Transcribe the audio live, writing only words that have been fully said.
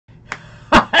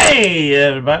Hey,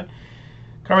 everybody.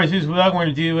 Carver Suits Vlog. We're going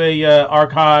to do a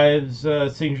Archives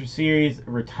Signature Series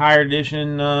Retired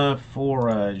Edition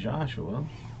for Joshua.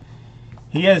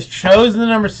 He has chosen the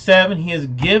number 7. He has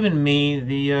given me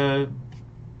the, I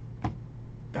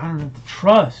don't know, the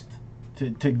trust to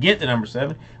get the number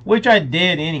 7, which I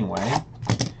did anyway.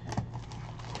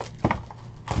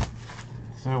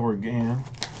 So we're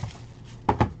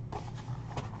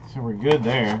good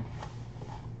there.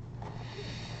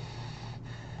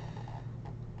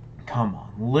 Come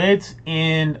on, let's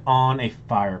end on a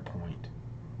fire point.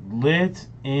 Let's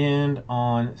end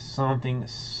on something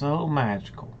so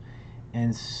magical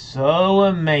and so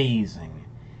amazing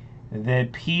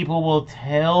that people will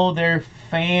tell their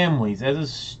families as a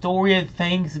story of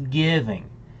Thanksgiving.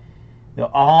 They'll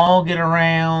all get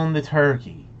around the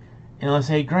turkey and they'll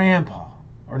say, Grandpa,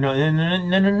 or no.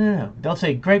 They'll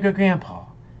say, Great-Great-Grandpa,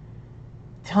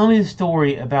 tell me the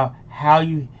story about how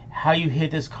you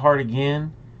hit this card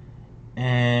again.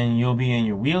 And you'll be in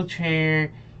your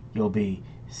wheelchair, you'll be,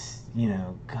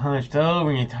 hunched over,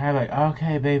 and you're tired. Like,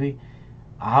 okay, baby,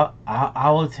 I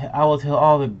will tell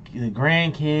all the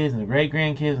grandkids and the great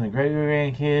grandkids and the great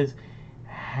grandkids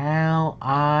how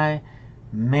I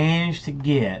managed to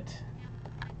get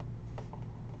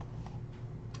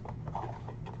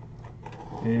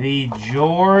the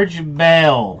George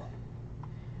Bell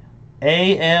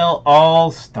AL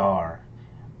All-Star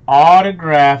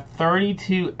autograph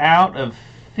 32 out of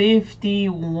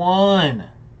 51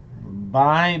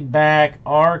 buyback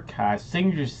archive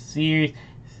signature series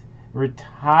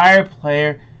retired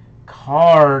player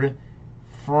card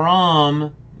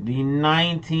from the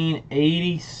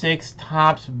 1986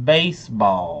 Topps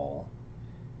baseball.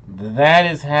 That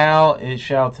is how it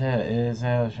shall tell. It is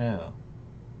how it shall.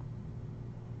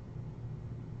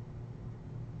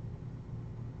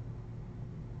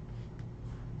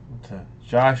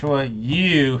 Joshua,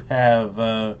 you have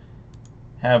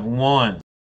won.